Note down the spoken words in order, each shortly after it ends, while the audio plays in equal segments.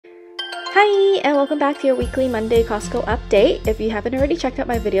Hi, and welcome back to your weekly Monday Costco update. If you haven't already checked out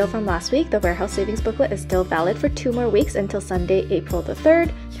my video from last week, the warehouse savings booklet is still valid for 2 more weeks until Sunday, April the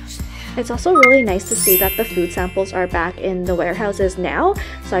 3rd. It's also really nice to see that the food samples are back in the warehouses now.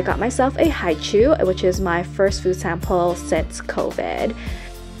 So I got myself a HiChew, which is my first food sample since COVID.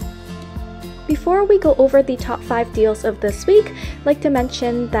 Before we go over the top 5 deals of this week, I'd like to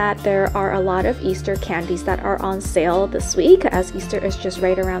mention that there are a lot of Easter candies that are on sale this week, as Easter is just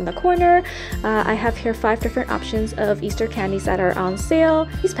right around the corner. I have here 5 different options of Easter candies that are on sale.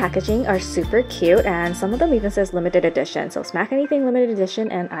 These packaging are super cute, and some of them even says limited edition, so smack anything limited edition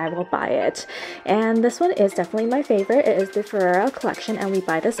and I will buy it. And this one is definitely my favorite. It is the Ferrero Collection, and we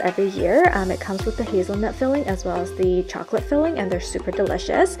buy this every year. It comes with the hazelnut filling as well as the chocolate filling, and they're super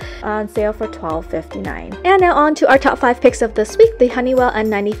delicious. On sale for $12.59. And now on to our top 5 picks of this week. The Honeywell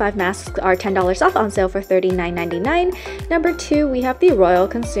N95 masks are $10 off, on sale for $39.99. Number 2, we have the Royal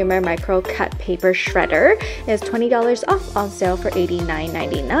Consumer Micro Cut Paper Shredder. It is $20 off, on sale for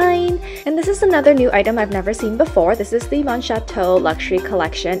 $89.99. And this is another new item I've never seen before. This is the Mon Chateau Luxury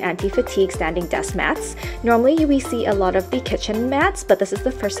Collection Anti-Fatigue Standing Desk Mats. Normally we see a lot of the kitchen mats, but this is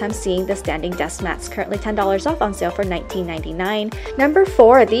the first time seeing the standing desk mats. Currently $10 off, on sale for $19.99. Number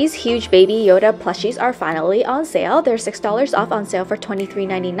 4, these huge Baby Yoda plushies are finally on sale. They're $6 off, on sale for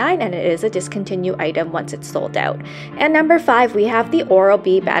 $23.99, and it is a discontinued item once it's sold out. And number 5, we have the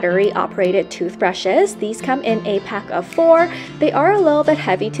Oral-B battery operated toothbrushes. These come in a pack of 4. They are a little bit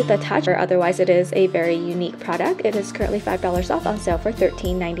heavy to the touch, or otherwise it is a very unique product. It is currently $5 off, on sale for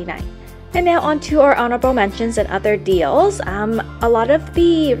 $13.99. And now on to our honorable mentions and other deals. A lot of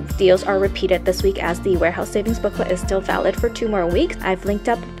the deals are repeated this week, as the warehouse savings booklet is still valid for 2 more weeks. I've linked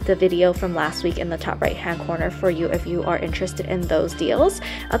up the video from last week in the top right hand corner for you if you are interested in those deals.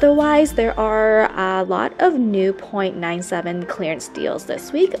 Otherwise, there are a lot of new 0.97 clearance deals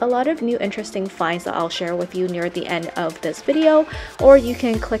this week. A lot of new interesting finds that I'll share with you near the end of this video, or you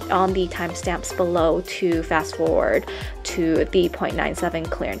can click on the timestamps below to fast forward to the 0.97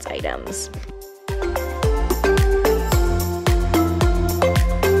 clearance items.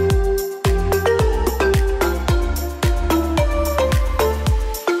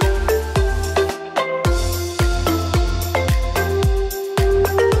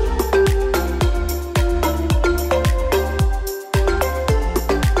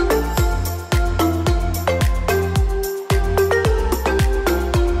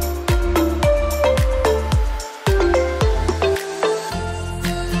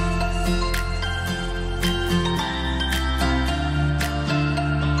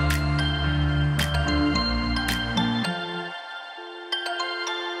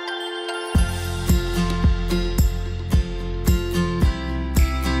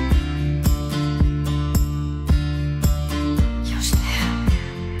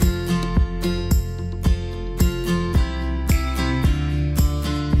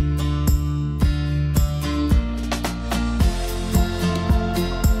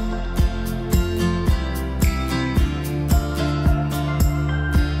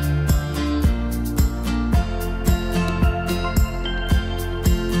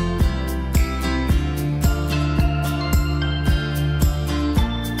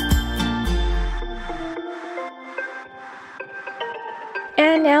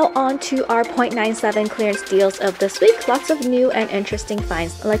 And now on to our 0.97 clearance deals of this week. Lots of new and interesting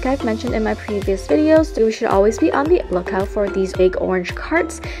finds. Like I've mentioned in my previous videos, we should always be on the lookout for these big orange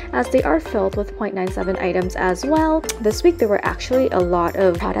carts, as they are filled with 0.97 items as well. This week there were actually a lot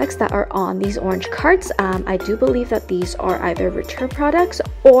of products that are on these orange carts. I do believe that these are either return products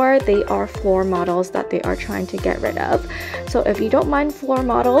or they are floor models that they are trying to get rid of. So if you don't mind floor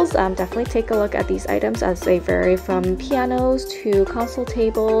models, definitely take a look at these items, as they vary from pianos to console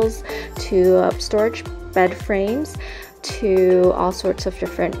tables to storage bed frames to all sorts of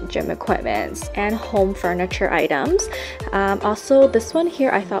different gym equipments and home furniture items. Also, this one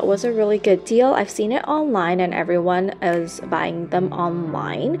here I thought was a really good deal. I've seen it online and everyone is buying them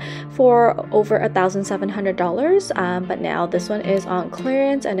online for over $1,700, but now this one is on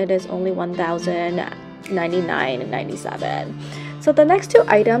clearance and it is only $1,099.97. So the next 2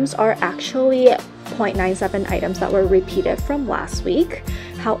 items are actually 0.97 items that were repeated from last week.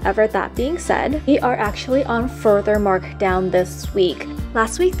 However, that being said, we are actually on further markdown this week.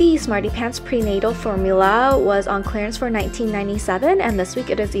 Last week, the Smarty Pants Prenatal Formula was on clearance for $19.97, and this week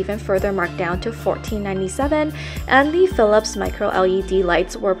it is even further marked down to $14.97. And the Philips Micro LED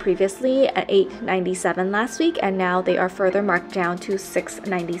lights were previously at $8.97 last week, and now they are further marked down to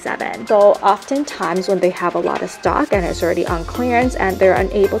 $6.97. So oftentimes when they have a lot of stock and it's already on clearance and they're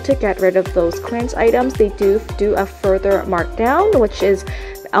unable to get rid of those clearance items, they do a further markdown, which is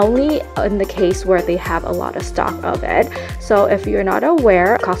only in the case where they have a lot of stock of it. So if you're not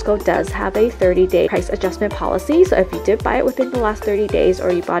aware, Costco does have a 30-day price adjustment policy. So if you did buy it within the last 30 days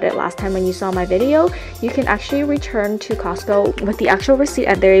or you bought it last time when you saw my video, you can actually return to Costco with the actual receipt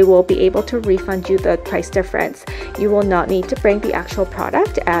and they will be able to refund you the price difference. You will not need to bring the actual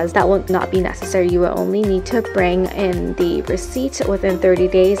product, as that will not be necessary. You will only need to bring in the receipt within 30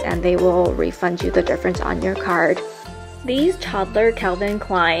 days and they will refund you the difference on your card. These toddler Calvin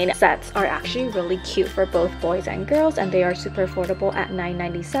Klein sets are actually really cute for both boys and girls, and they are super affordable at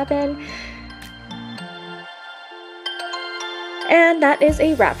 $9.97. And that is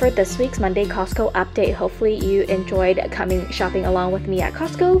a wrap for this week's Monday Costco update. Hopefully you enjoyed coming shopping along with me at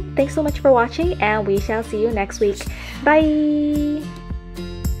Costco. Thanks so much for watching, and we shall see you next week. Bye!